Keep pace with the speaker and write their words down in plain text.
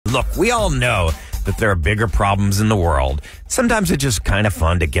Look, we all know that there are bigger problems in the world. Sometimes it's just kind of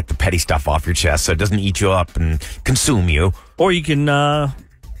fun to get the petty stuff off your chest so it doesn't eat you up and consume you. Or you can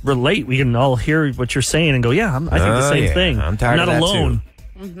relate. We can all hear what you're saying and go, I think the same thing. I'm tired not of that alone.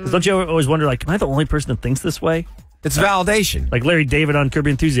 too. Mm-hmm. Don't you always wonder, am I the only person that thinks this way? It's validation. Like Larry David on Curb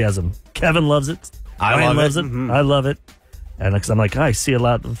Your Enthusiasm. Kevin loves it. Ryan loves it. Mm-hmm. I love it. And because I'm like, I see a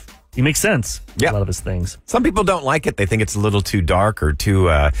lot of... He makes sense. Yep. A lot of his things. Some people don't like it. They think it's a little too dark or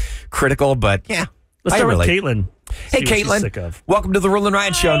too critical, but yeah. Let's start with Caitlin. Hey, Caitlin. Welcome to the Roula and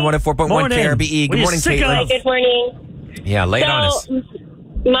Ryan Show on 104.1 KRBE. Good morning, Caitlin. Good morning. Yeah, lay it on us.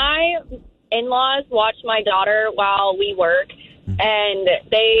 My in-laws watch my daughter while we work, and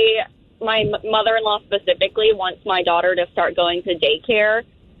my mother-in-law specifically wants my daughter to start going to daycare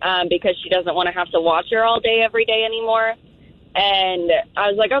because she doesn't want to have to watch her all day, every day anymore. And I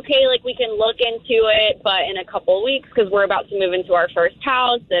was like, okay, we can look into it, but in a couple of weeks, because we're about to move into our first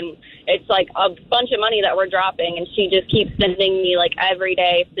house, and it's a bunch of money that we're dropping, and she just keeps sending me, every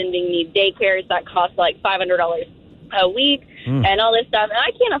day, sending me daycares that cost, $500 a week and all this stuff. And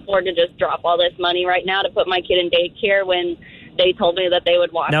I can't afford to just drop all this money right now to put my kid in daycare when they told me that they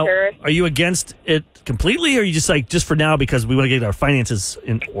would watch her. Are you against it completely, or are you just for now because we want to get our finances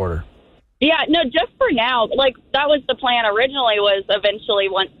in order? Yeah, no, just for now. That was the plan originally, was eventually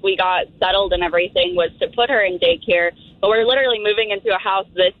once we got settled and everything was to put her in daycare. But we're literally moving into a house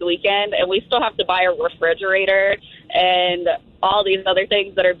this weekend, and we still have to buy a refrigerator and all these other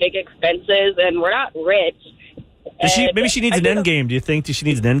things that are big expenses, and we're not rich. Maybe she needs an end game. Do you think she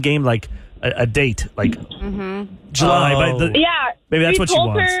needs an end game, like a date, July? Maybe that's what she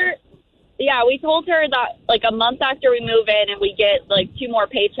wants. Yeah, we told her that a month after we move in and we get 2 more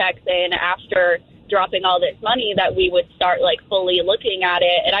paychecks in after dropping all this money, that we would start fully looking at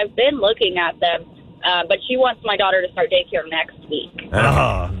it. And I've been looking at them, but she wants my daughter to start daycare next week.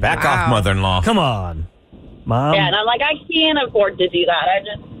 Back off, mother-in-law. Come on, Mom. Yeah, and I'm like, I can't afford to do that. I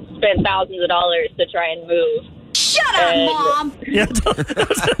just spent thousands of dollars to try and move. Shut up, Mom. Yeah,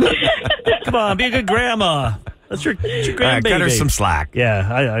 come on, be a good grandma. That's your grandbaby. Cut her some slack. Yeah,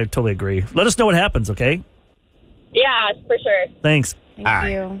 I totally agree. Let us know what happens, okay? Yeah, for sure. Thanks.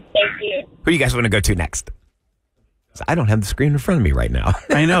 Thank you. Thank you. Who do you guys want to go to next? I don't have the screen in front of me right now.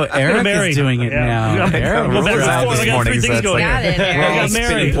 I know. Eric is doing it now. This morning. Got it, We're all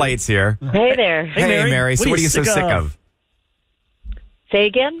spinning plates here. Hey there. Hey, Mary. So what are you so sick of? Say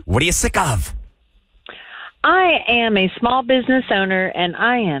again? What are you sick of? I am a small business owner, and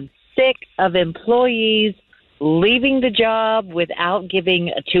I am sick of employees leaving the job without giving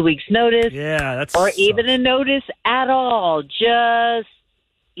a 2 weeks notice. Yeah, or even a notice at all. Just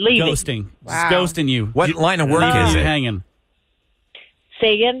leaving. Ghosting. Wow. Just ghosting you. What line of work is it? Hanging.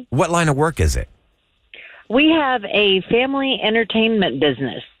 Say again? What line of work is it? We have a family entertainment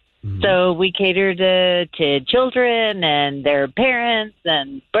business. Mm-hmm. So we cater to children and their parents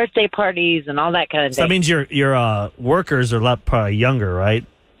and birthday parties and all that kind of So thing. that means your workers are a lot probably younger, right?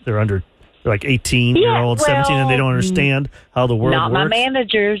 They're 18-year-old, 17, and they don't understand how the world works.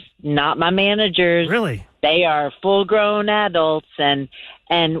 Not my managers. Really? They are full-grown adults, and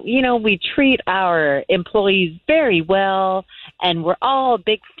we treat our employees very well, and we're all a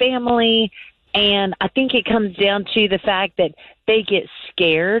big family. And I think it comes down to the fact that they get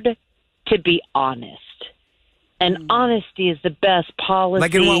scared to be honest. And honesty is the best policy.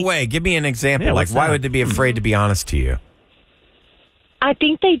 Like in what way? Give me an example. Yeah, why would they be afraid to be honest to you? I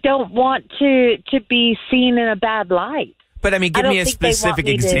think they don't want to be seen in a bad light. But, give me a specific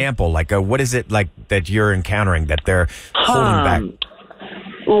example. What is it that you're encountering that they're holding back?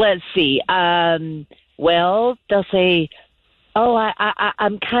 Let's see. Well, they'll say,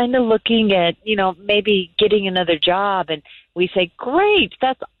 I'm kind of looking at, maybe getting another job. And we say, great,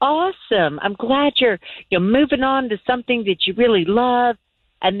 that's awesome. I'm glad you're moving on to something that you really love.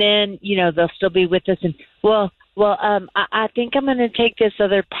 And then, they'll still be with us. And, I think I'm going to take this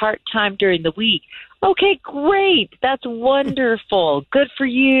other part-time during the week. Okay, great. That's wonderful. Good for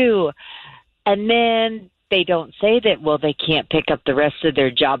you. And then they don't say that, they can't pick up the rest of their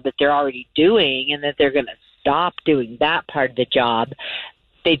job that they're already doing and that they're going to stop doing that part of the job.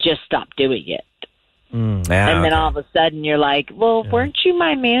 They just stop doing it. And then all of a sudden you're like, weren't you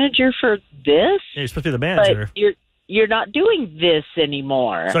my manager for this? Yeah, you're supposed to be the manager. But you're not doing this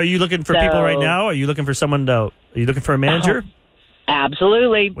anymore. So are you looking for people right now? Are you looking for someone are you looking for a manager?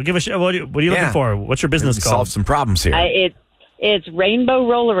 Absolutely. Well, give a shot. What are you looking for? What's your business called? Solve some problems here. It's Rainbow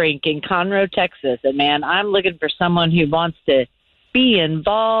Roller Rink in Conroe, Texas. And, man, I'm looking for someone who wants to be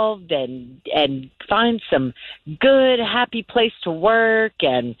involved and find some good, happy place to work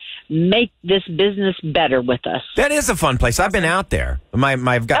and make this business better with us. That is a fun place. I've been out there.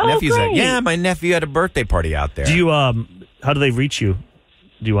 I've got nephews great. my nephew had a birthday party out there. Do you how do they reach you?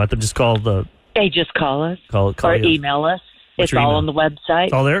 Do you want them to just call the? They just call us call or you. email us. What's It's all email? on the website.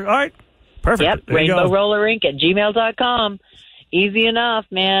 It's all there. All right, perfect. Yep, There you go. RainbowRollerInc@gmail.com. Easy enough,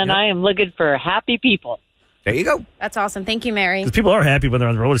 man. Yep. I am looking for happy people. There you go. That's awesome. Thank you, Mary. Because people are happy when they're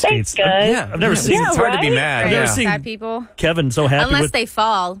on roller skates. Thanks, guys. I've never seen It's hard to be right? mad. I've never Yeah. seen Sad people. Kevin so happy Unless with they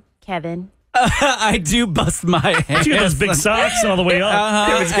fall, Kevin. I do bust my ass. you got those big socks all the way up.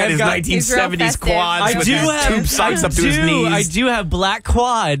 Kevin's got I've his got- 1970s He's real quads festive. with his tube socks up to his knees. I do have black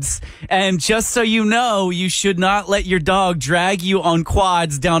quads, and just so you know, you should not let your dog drag you on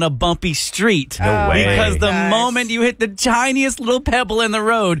quads down a bumpy street. No way. Because the gosh. moment you hit the tiniest little pebble in the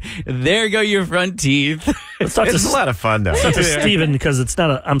road, there go your front teeth. Let's talk It's a to lot of fun, though. Steven, because it's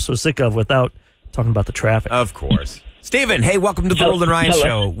not I'm so sick of without talking about the traffic. Of course. Steven, hey, welcome to the Roland Ryan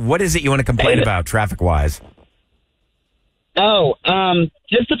Show. What is it you want to complain about traffic-wise? Oh,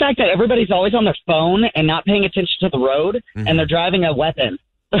 just the fact that everybody's always on their phone and not paying attention to the road, and they're driving a weapon.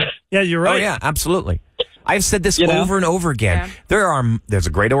 Yeah, you're right. Oh, yeah, absolutely. I've said this You know? over and over again. Yeah. There's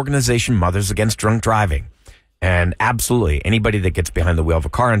a great organization, Mothers Against Drunk Driving. And absolutely, anybody that gets behind the wheel of a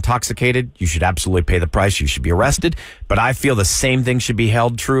car intoxicated, you should absolutely pay the price. You should be arrested. But I feel the same thing should be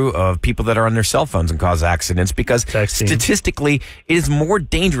held true of people that are on their cell phones and cause accidents, because Texting. statistically, it is more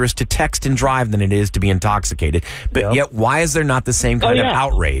dangerous to text and drive than it is to be intoxicated. But yet, why is there not the same kind of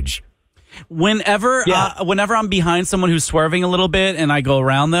outrage? Whenever I'm behind someone who's swerving a little bit and I go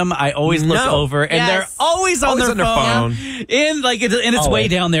around them, I always look over and they're always on their phone. And it's way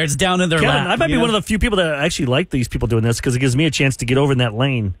down there. It's down in their Kevin, lap. I might be one of the few people that actually like these people doing this, because it gives me a chance to get over in that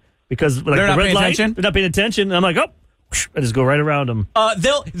lane. Because like, They're the not red paying light, attention? they're not paying attention. And I'm like, oh, I just go right around them.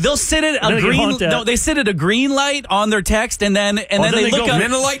 They'll sit at a green. No, they sit at a green light on their text, and then they look up. And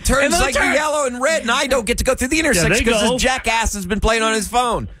then the light turns like turn. yellow and red, and I don't get to go through the intersection because this jackass has been playing on his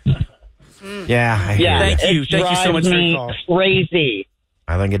phone. Yeah, I hear you. Thank you so much for your call. Crazy.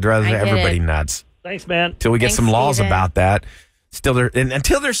 I think it drives I get everybody it. nuts. Thanks, man. Until we get Thanks, some laws Steven. about that.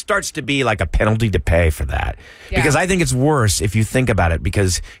 Until there starts to be like a penalty to pay for that. Yeah. Because I think it's worse if you think about it,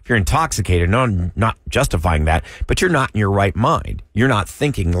 because if you're intoxicated, no, I'm not justifying that, but you're not in your right mind. You're not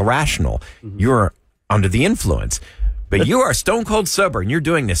thinking rational. You're under the influence. But you are stone cold sober and you're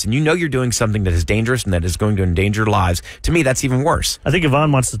doing this, and you know you're doing something that is dangerous and that is going to endanger lives. To me, that's even worse. I think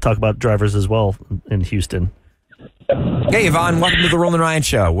Yvonne wants to talk about drivers as well in Houston. Hey, Yvonne, welcome to the Roland Ryan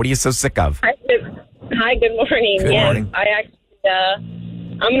Show. What are you so sick of? Hi, good morning. Good morning. I actually,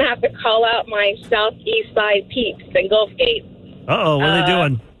 I'm going to have to call out my southeast side peeps in Gulfgate. Uh-oh, what are they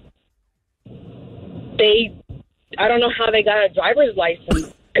doing? I don't know how they got a driver's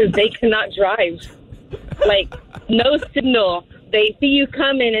license, because they cannot drive. Like, no signal. They see you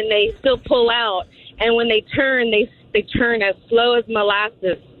coming and they still pull out. And when they turn, they turn as slow as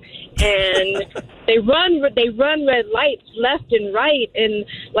molasses. And they run red lights left and right. And,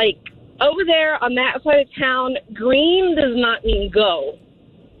 like, over there on that side of town, green does not mean go.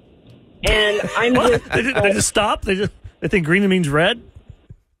 And I'm just... They just stop? They think green means red?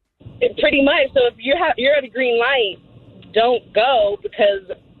 Pretty much. So if you're at a green light, don't go, because...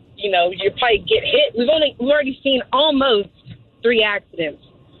 you probably get hit. We've already seen almost 3 accidents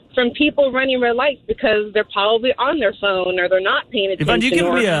from people running red lights because they're probably on their phone or they're not paying attention. Yvonne, you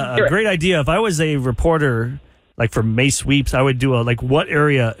give me a great idea. If I was a reporter, like for May Sweeps, I would do what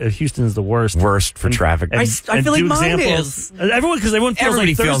area of Houston is the worst? Worst for traffic. I feel like mine is. Everyone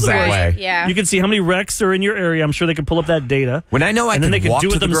Everybody feels that way. Yeah. You can see how many wrecks are in your area. I'm sure they can pull up that data. When I know I And then can they could walk do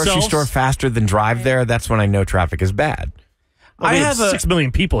to it the grocery themselves. store faster than drive there, that's when I know traffic is bad. I have 6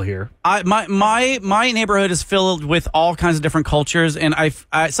 million people here. My neighborhood is filled with all kinds of different cultures, and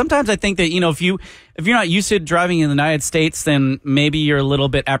I sometimes I think that if you're not used to driving in the United States, then maybe you're a little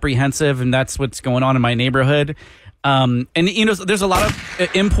bit apprehensive, and that's what's going on in my neighborhood. And there's a lot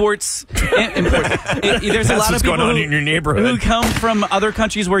of imports. There's a lot of people in your neighborhood who come from other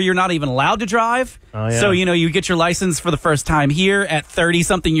countries where you're not even allowed to drive. Oh, yeah. So you get your license for the first time here at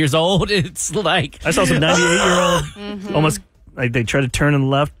 30-something years old. It's like I saw some 98-year-old almost like they tried to turn and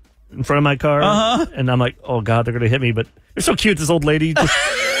left in front of my car, and I'm like, oh god, they're gonna hit me. But they're so cute. This old lady.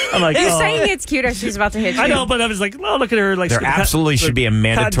 I'm like, You're saying it's cute as she's about to hit you. I know, but I was like, oh, look at her. Like, There absolutely should be a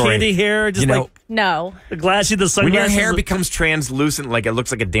mandatory cotton candy hair, just like No. the glassy, the when sunglasses. your hair becomes translucent, like it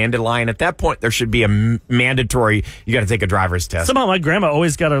looks like a dandelion, at that point there should be a mandatory. You got to take a driver's test. Somehow my grandma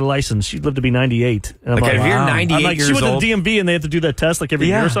always got her license. She lived to be 98. And I'm Okay, like, if you're wow. 98 I'm like, years she went old, to the DMV and they have to do that test like every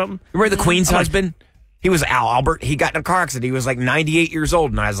year or something. Remember the Queen's I'm like, husband? He was Al Albert. He got in a car accident. He was like 98 years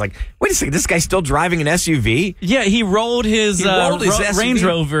old. And I was like, wait a second, this guy's still driving an SUV? Yeah, he rolled his, SUV. Range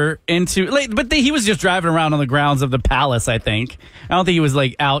Rover into, he was just driving around on the grounds of the palace, I think. I don't think he was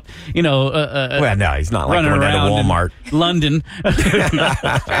like out, well, no, he's not like running going down around to Walmart. in London.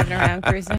 Driving around cruising.